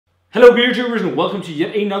Hello beer tubers and welcome to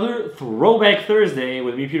yet another Throwback Thursday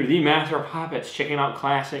with me, Peter, the Master of Puppets, checking out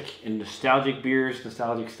classic and nostalgic beers,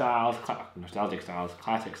 nostalgic styles,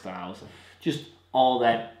 classic styles, just all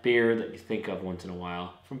that beer that you think of once in a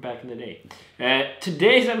while from back in the day.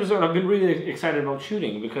 Today's episode I've been really excited about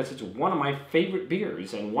shooting because it's one of my favorite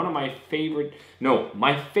beers and my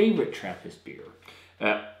favorite Trappist beer.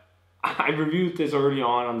 I reviewed this early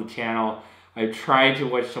on the channel. I tried to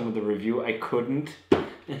watch some of the review. I couldn't.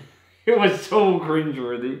 It was so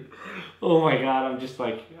cringeworthy. Oh my god, I'm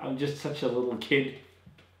just such a little kid.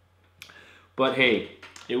 But hey,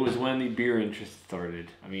 it was when the beer interest started.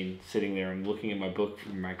 I mean, sitting there and looking at my book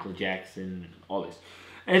from Michael Jackson and all this.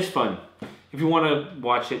 And it's fun. If you want to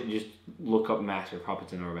watch it, just look up Master of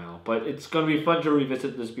Puppets and Orval. But it's going to be fun to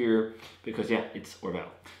revisit this beer because, yeah, it's Orval.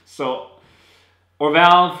 So,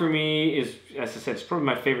 Orval for me is, as I said, it's probably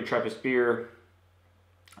my favorite Trappist beer.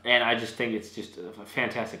 And I just think it's just a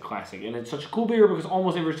fantastic classic. And it's such a cool beer because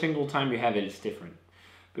almost every single time you have it, it's different.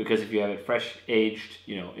 Because if you have it fresh aged,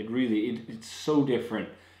 you know, it's so different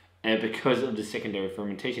because of the secondary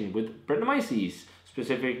fermentation with Brettanomyces,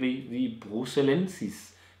 specifically the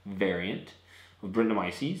Bruxellensis variant of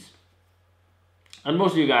Brettanomyces. And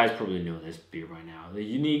most of you guys probably know this beer by now. The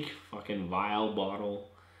unique fucking vial bottle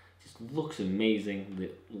just looks amazing. The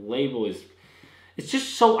label it's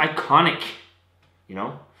just so iconic, you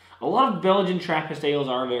know? A lot of Belgian Trappist ales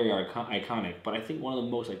are very iconic, but I think one of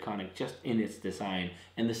the most iconic just in its design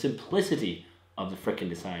and the simplicity of the frickin'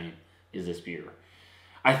 design is this beer.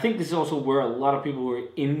 I think this is also where a lot of people who are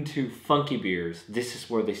into funky beers, this is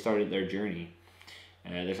where they started their journey.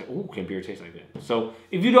 They're like, oh, can beer taste like that? So,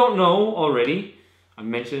 if you don't know already, I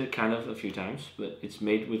mentioned it kind of a few times, but it's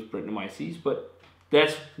made with Brettanomyces, but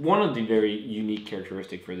that's one of the very unique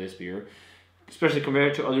characteristics for this beer, especially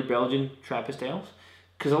compared to other Belgian Trappist ales.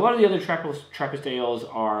 Because a lot of the other Trappist ales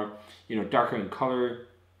are, you know, darker in color.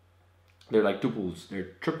 They're like duples. They're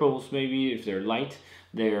triples maybe if they're light.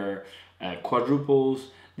 They're quadruples.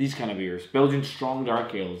 These kind of beers. Belgian strong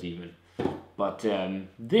dark ales even. But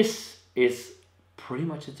this is pretty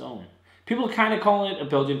much its own. People kind of call it a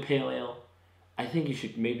Belgian pale ale. I think you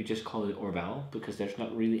should maybe just call it Orval because there's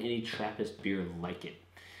not really any Trappist beer like it.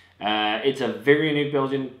 It's a very unique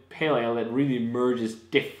Belgian pale ale that really merges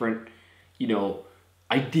different, you know,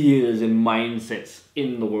 ideas and mindsets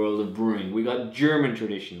in the world of brewing. We got German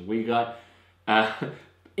tradition, we got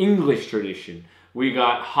English tradition, we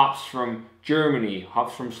got hops from Germany,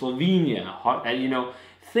 hops from Slovenia, you know,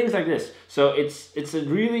 things like this. So it's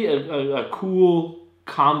really a cool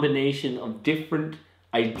combination of different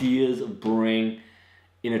ideas of brewing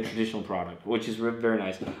in a traditional product, which is very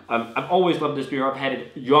nice. I've always loved this beer. I've had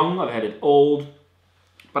it young, I've had it old,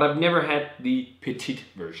 but I've never had the petite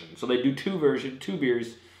version. So they do two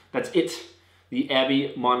beers. That's it. The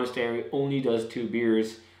Abbey Monastery only does 2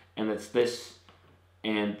 beers, and that's this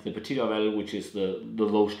and the Petit Orval, which is the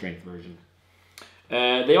low strength version.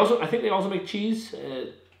 I think they also make cheese.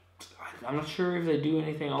 I'm not sure if they do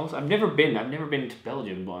anything else. I've never been to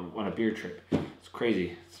Belgium on a beer trip. It's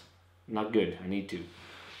crazy. It's not good. I need to.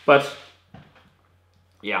 But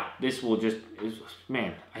yeah, this will just,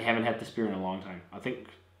 man, I haven't had this beer in a long time. I think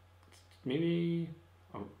maybe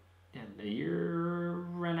a year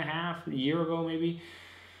and a half, a year ago maybe.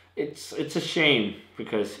 It's a shame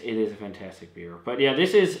because it is a fantastic beer. But yeah,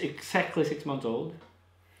 this is exactly 6 months old.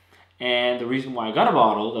 And the reason why I got a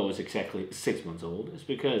bottle that was exactly 6 months old is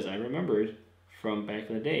because I remembered from back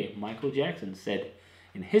in the day, Michael Jackson said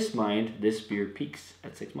in his mind, this beer peaks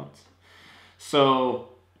at 6 months. So,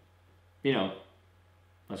 you know,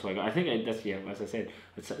 that's why I think that's, yeah, as I said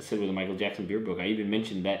with the Michael Jackson beer book. I even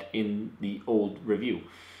mentioned that in the old review.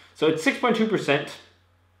 So it's 6.2%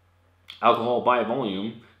 alcohol by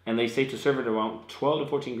volume, and they say to serve it around 12 to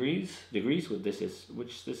 14 degrees. This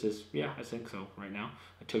is, yeah, I think so right now.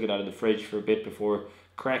 I took it out of the fridge for a bit before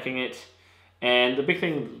cracking it. And the big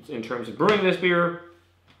thing in terms of brewing this beer,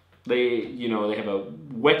 they have a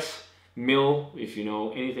wet mill. If you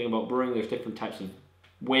know anything about brewing, there's different types of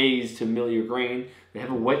ways to mill your grain. They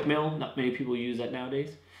have a wet mill. Not many people use that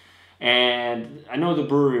nowadays. And I know the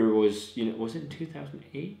brewery was, was it in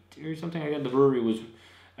 2008 or something like that? The brewery was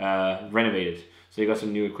renovated. So they got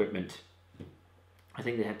some new equipment. I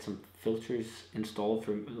think they had some filters installed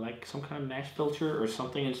for like some kind of mash filter or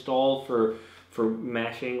something installed for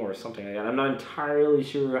mashing or something like that. I'm not entirely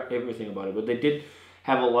sure everything about it, but they did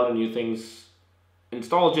have a lot of new things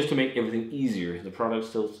installed just to make everything easier. The product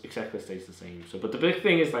still exactly stays the same. So, but the big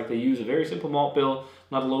thing is like they use a very simple malt bill,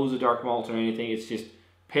 not loads of dark malt or anything. It's just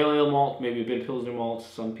pale ale malt, maybe a bit of Pilsner malt.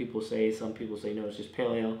 Some people say no, it's just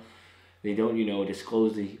pale ale. They don't,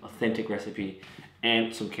 disclose the authentic recipe.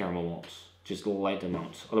 and some caramel malts, just light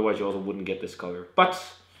amounts. Otherwise, you also wouldn't get this color. But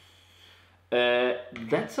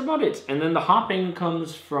that's about it. And then the hopping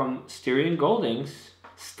comes from Styrian Goldings,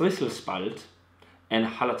 Strisselspalt, and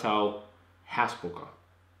Hallertau Hasbrucker.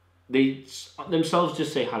 They themselves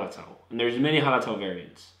just say Hallertau, and there's many Hallertau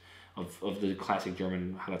variants of the classic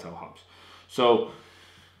German Hallertau hops. So,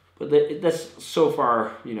 but that's so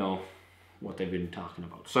far, you know, what they've been talking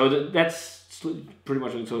about. So that's pretty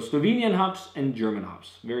much it. So Slovenian hops and German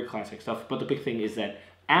hops, very classic stuff. But the big thing is that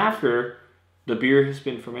after the beer has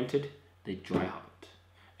been fermented, they dry hop it.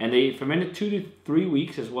 And they ferment it 2 to 3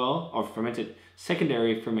 weeks as well, or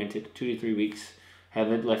secondary fermented 2 to 3 weeks,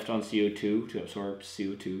 have it left on CO2 to absorb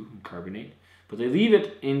CO2 and carbonate. But they leave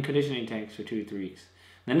it in conditioning tanks for 2 to 3 weeks.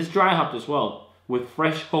 Then it's dry hopped as well with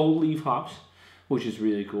fresh whole leaf hops, which is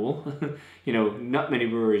really cool. You know, not many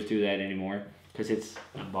brewers do that anymore because it's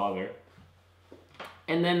a bother.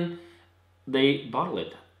 And then they bottle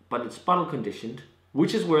it, but it's bottle conditioned,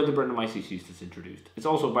 which is where the Brettanomyces yeast is introduced. It's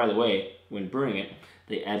also, by the way, when brewing it,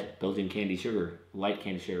 they add Belgian candy sugar, light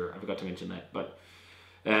candy sugar. I forgot to mention that, but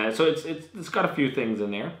so it's got a few things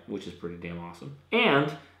in there, which is pretty damn awesome.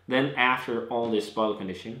 And then after all this bottle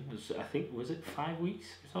condition, I think, was it 5 weeks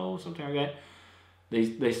or so, something like that,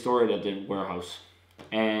 they store it at the warehouse.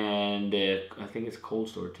 And I think it's cold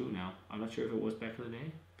stored too now. I'm not sure if it was back in the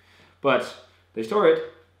day. But they store it,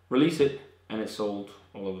 release it, and it's sold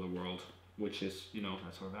all over the world, which is, you know,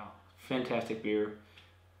 that's Orval. Fantastic beer.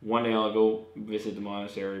 One day I'll go visit the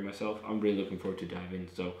monastery myself. I'm really looking forward to dive in.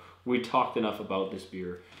 So we talked enough about this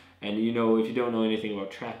beer. And you know, if you don't know anything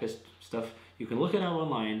about Trappist stuff, you can look it up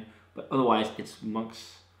online. But otherwise, it's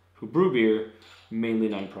monks who brew beer, mainly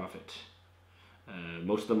non-profit.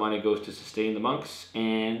 Most of the money goes to sustain the monks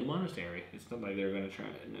and the monastery. It's not like they're going to try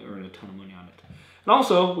and earn a ton of money on it. And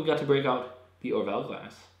also, we got to break out the Orval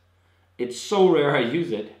glass. It's so rare I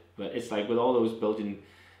use it, but it's like with all those Belgian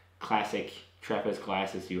classic Trappist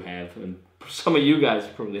glasses you have, and some of you guys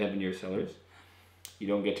probably have in your cellars. You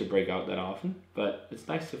don't get to break out that often, but it's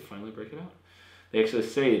nice to finally break it out. They actually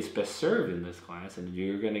say it's best served in this glass, and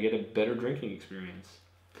you're going to get a better drinking experience.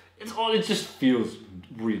 It just feels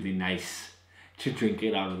really nice to drink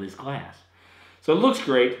it out of this glass. So it looks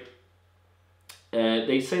great.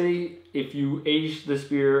 They say if you age this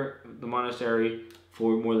beer, the monastery,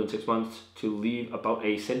 for more than 6 months, to leave about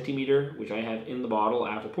a centimeter, which I have in the bottle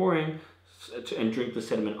after pouring, and drink the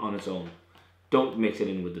sediment on its own. Don't mix it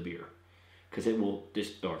in with the beer, because it will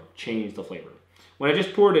change the flavor. When I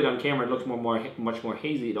just poured it on camera, it looks much more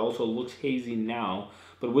hazy. It also looks hazy now,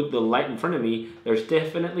 but with the light in front of me, there's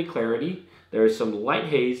definitely clarity. There's some light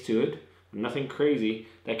haze to it, nothing crazy.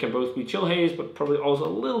 That can both be chill haze, but probably also a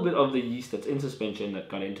little bit of the yeast that's in suspension that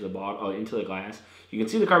got into the bottle, into the glass. You can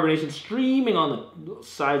see the carbonation streaming on the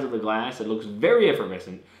sides of the glass. It looks very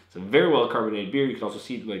effervescent. It's a very well carbonated beer. You can also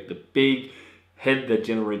see like the big head that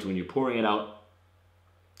generates when you're pouring it out,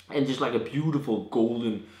 and just like a beautiful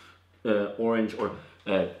golden orange or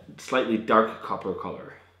slightly dark copper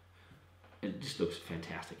color. It just looks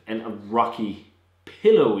fantastic, and a rocky,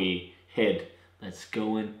 pillowy head that's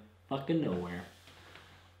going fucking nowhere.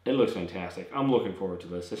 It looks fantastic. I'm looking forward to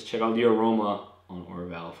this. Let's check out the aroma on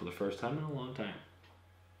Orval for the first time in a long time.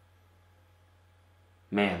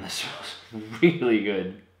 Man, this smells really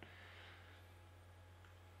good.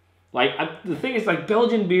 Like, the thing is, like,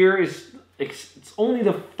 Belgian beer is, it's only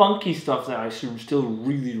the funky stuff that I still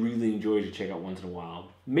really, really enjoy to check out once in a while.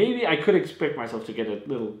 Maybe I could expect myself to get a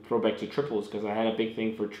little throwback to triples, because I had a big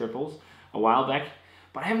thing for triples a while back.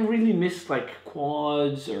 But I haven't really missed, like,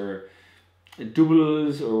 quads or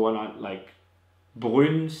doubles or whatnot, like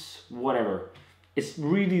Bruins, whatever. It's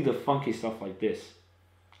really the funky stuff like this.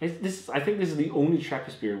 I think this is the only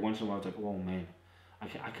Trappist beer once in a while it's like, oh man,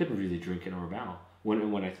 I could really drink an Orval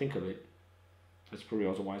when I think of it. That's probably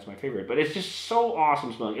also why it's my favorite. But it's just so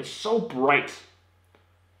awesome smelling. It's so bright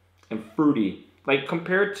and fruity. Like,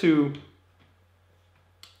 compared to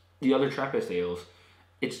the other Trappist ales,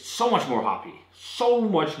 it's so much more hoppy. So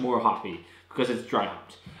much more hoppy because it's dry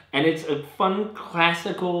hopped. And it's a fun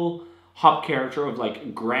classical hop character of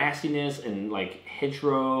like grassiness and like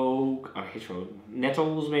hedgerow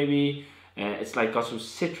nettles maybe. It's like got some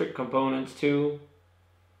citric components too.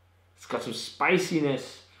 It's got some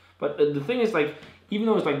spiciness. But the thing is, like, even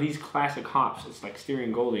though it's like these classic hops, it's like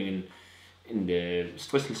Styrian Golding and the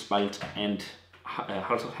Strisselspalt and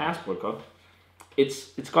Hasbrucker,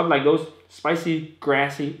 it's got like those spicy,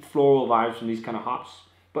 grassy, floral vibes from these kind of hops,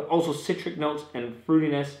 but also citric notes and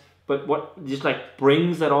fruitiness. But what just like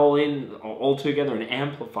brings that all in, all together and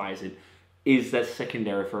amplifies it is that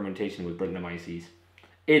secondary fermentation with Brettanomyces.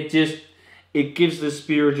 it gives this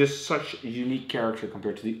beer just such a unique character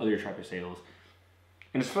compared to the other Trappist ales.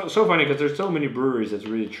 And it's so funny because there's so many breweries that's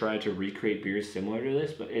really tried to recreate beers similar to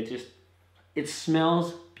this, but it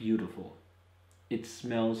smells beautiful. It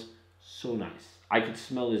smells so nice. I could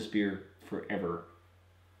smell this beer forever.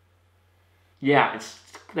 Yeah, it's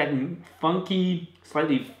that funky,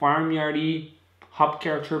 slightly farmyardy hop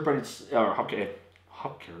character, but it's hop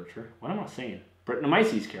character. What am I saying?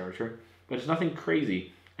 Brettanomyces character, but it's nothing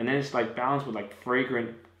crazy. And then it's like balanced with like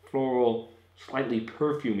fragrant, floral, slightly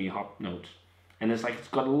perfumey hop notes. And it's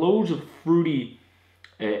got loads of fruity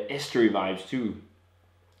estery vibes too,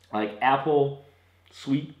 like apple,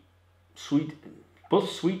 sweet,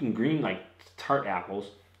 both sweet and green, like tart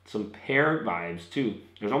apples. Some pear vibes too.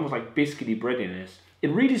 There's almost like biscuity breadiness. It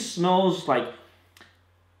really smells like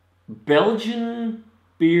Belgian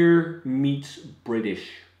beer meets British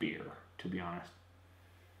beer, to be honest.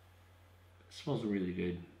 It smells really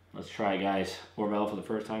good. Let's try it, guys. Orval for the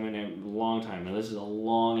first time in a long time. Now this is a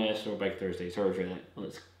long ass Throwback Thursday. Sorry for that.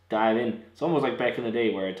 Let's dive in. It's almost like back in the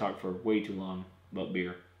day where I talked for way too long about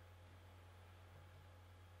beer.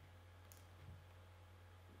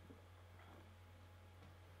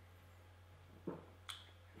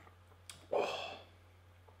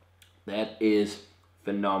 That is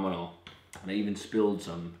phenomenal. And I even spilled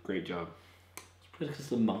some. Great job. It's because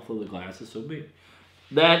the mouth of the glass is so big.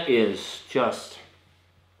 That is just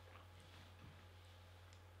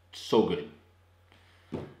so good.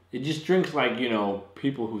 It just drinks like, you know,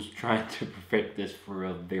 people who's trying to perfect this for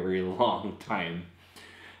a very long time.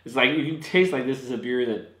 It's like you can taste like this is a beer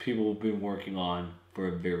that people have been working on for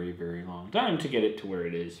a very, very long time to get it to where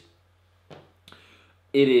it is.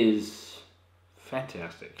 It is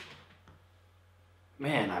fantastic.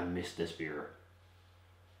 Man, I miss this beer.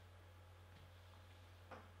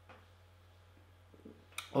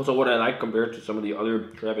 Also, what I like compared to some of the other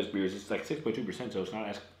Trappist beers, it's like 6.2%, so it's not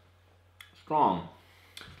as strong.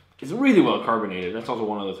 It's really well carbonated. That's also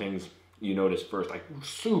one of the things you notice first, like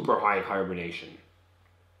super high carbonation.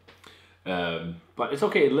 But it's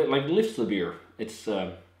okay. It like lifts the beer. It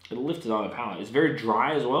lifts it on the palate. It's very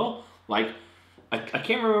dry as well. Like I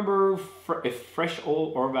can't remember if fresh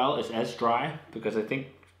Orval is as dry, because I think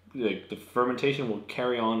the fermentation will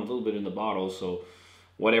carry on a little bit in the bottle. So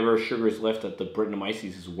whatever sugar is left that the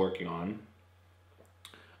Brettanomyces is working on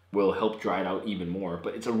will help dry it out even more.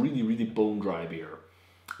 But it's a really, really bone dry beer.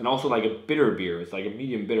 And also like a bitter beer. It's like a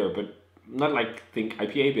medium bitter, but not like, think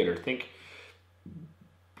IPA bitter. Think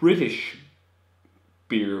British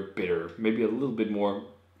beer bitter. Maybe a little bit more,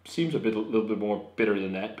 seems a little bit more bitter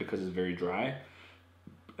than that because it's very dry.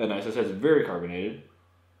 And as I said, it's very carbonated.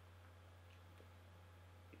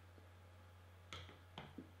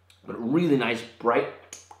 But really nice, bright,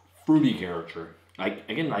 fruity character. Like,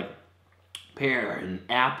 again, like pear and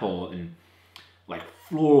apple and like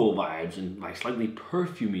floral vibes and like slightly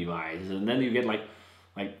perfumey vibes. And then you get like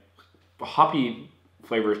hoppy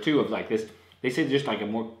flavors too of like this. They say just like a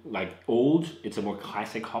more like old, it's a more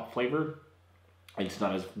classic hop flavor. It's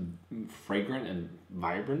not as fragrant and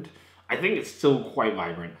vibrant. I think it's still quite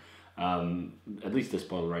vibrant. At least this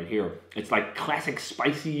bottle right here. It's like classic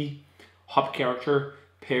spicy hop character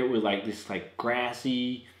paired with like this like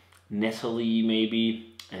grassy, nestle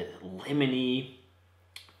maybe, lemony,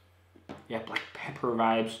 yeah, black pepper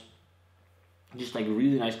vibes. Just like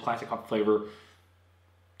really nice classic hop flavor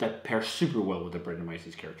that pairs super well with the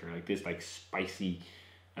Brettanomyces character. Like this like spicy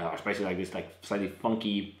like this like slightly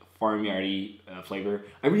funky, farmyardy flavor.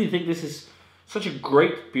 I really think this is such a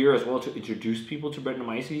great beer as well to introduce people to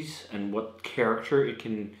Brettanomyces and what character it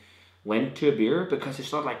can lend to a beer, because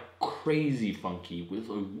it's not like crazy funky with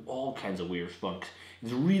all kinds of weird funks.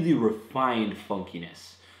 It's really refined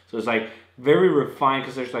funkiness. So it's like very refined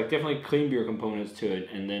because there's like definitely clean beer components to it,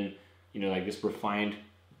 and then, you know, like this refined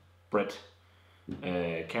Brett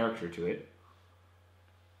character to it.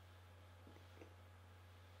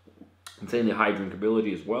 Insanely high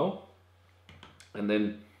drinkability as well. And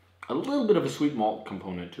then a little bit of a sweet malt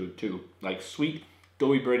component to it too. Like sweet,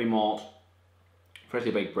 doughy bready malt,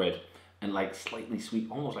 freshly baked bread, and like slightly sweet,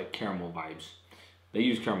 almost like caramel vibes. They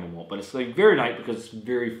use caramel malt, but it's like very nice because it's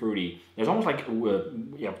very fruity. There's almost like,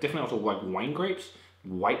 yeah, definitely also like wine grapes,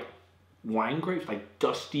 white wine grapes, like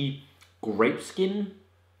dusty grape skin.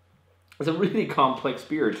 It's a really complex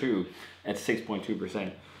beer too at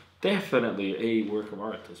 6.2%. Definitely a work of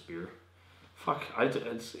art, this beer. Fuck,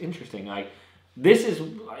 it's interesting. Like, this is,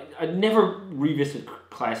 I never revisit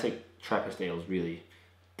classic Trappist ales, really.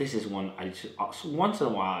 This is one I just, once in a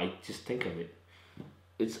while, I just think of it.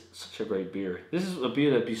 It's such a great beer. This is a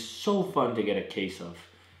beer that'd be so fun to get a case of.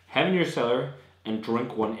 Have in your cellar and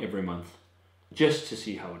drink one every month, just to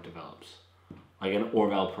see how it develops. like an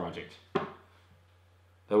Orval project.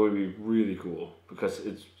 That would be really cool because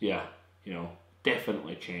it's, yeah, you know,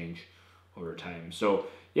 definitely change over time. So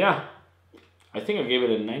yeah, I think I gave it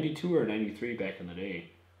a 92 or a 93 back in the day.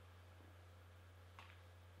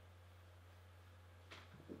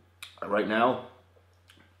 Right now,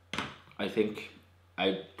 I think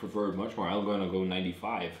I prefer it much more. I'm going to go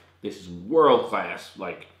 95. This is world class,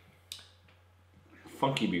 like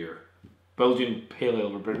funky beer. Belgian Pale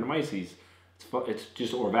Ale with Brettanomyces. It's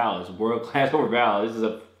just Orval. It's world class Orval. This is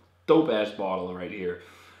a dope ass bottle right here.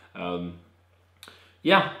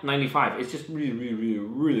 Yeah, 95. It's just really, really, really,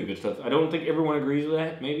 really good stuff. I don't think everyone agrees with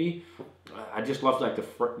that. Maybe. I just love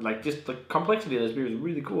like just the complexity of this beer is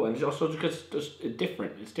really cool, and it's also because it's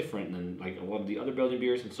different. It's different than like a lot of the other Belgian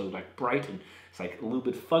beers, and so like bright and it's like a little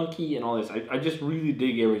bit funky and all this. I just really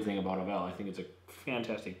dig everything about Orval. I think it's a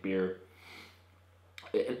fantastic beer.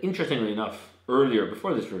 And interestingly enough, earlier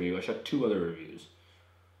before this review, I shot 2 other reviews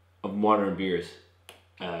of modern beers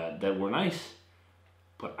that were nice,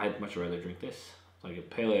 but I'd much rather drink this, like a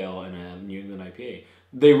pale ale and a New England IPA.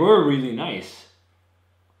 They were really nice.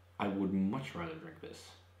 I would much rather drink this.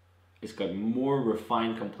 It's got more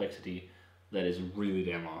refined complexity that is really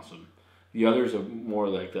damn awesome. The others are more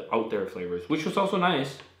like the out there flavors, which was also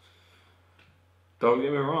nice. Don't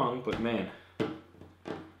get me wrong, but man,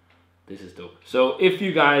 this is dope. So if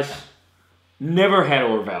you guys never had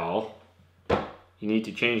Orval, you need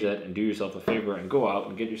to change that and do yourself a favor and go out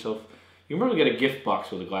and get yourself, you can probably get a gift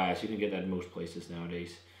box with a glass. You can get that in most places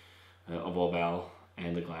nowadays of Orval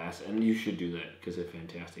and the glass, and you should do that because it's a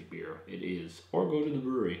fantastic beer. It is. Or go to the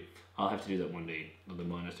brewery. I'll have to do that one day of the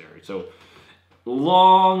monastery. So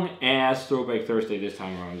long ass Throwback Thursday this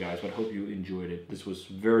time around, guys, but I hope you enjoyed it. This was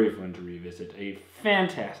very fun to revisit. A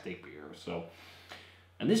fantastic beer. So,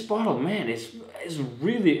 and this bottle, man, it's a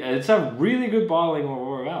really good bottling of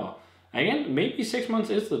Orval. Again, maybe 6 months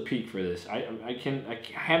is the peak for this. I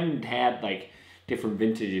haven't had like different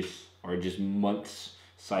vintages or just months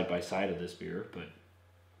side by side of this beer, but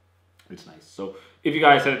it's nice. So if you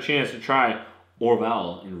guys had a chance to try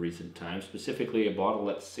Orval in recent times, specifically a bottle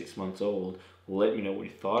that's 6 months old, let me know what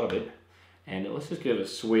you thought of it. And let's just give it a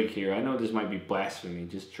swig here. I know this might be blasphemy.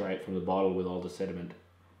 Just try it from the bottle with all the sediment.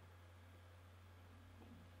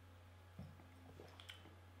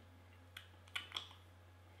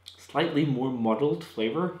 Slightly more muddled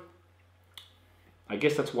flavor. I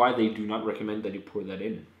guess that's why they do not recommend that you pour that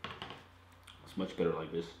in. It's much better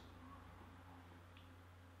like this.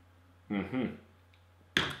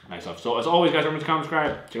 Nice stuff. So as always, guys, remember to comment,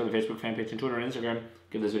 subscribe, check out the Facebook fan page and Twitter and Instagram.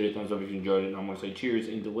 Give this video a thumbs up if you enjoyed it. And I'm going to say cheers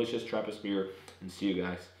in delicious Trappist beer and see you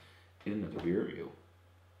guys in another beer review.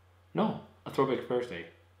 No, a Throwback Thursday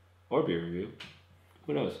or beer review.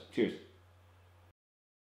 Who knows? Cheers.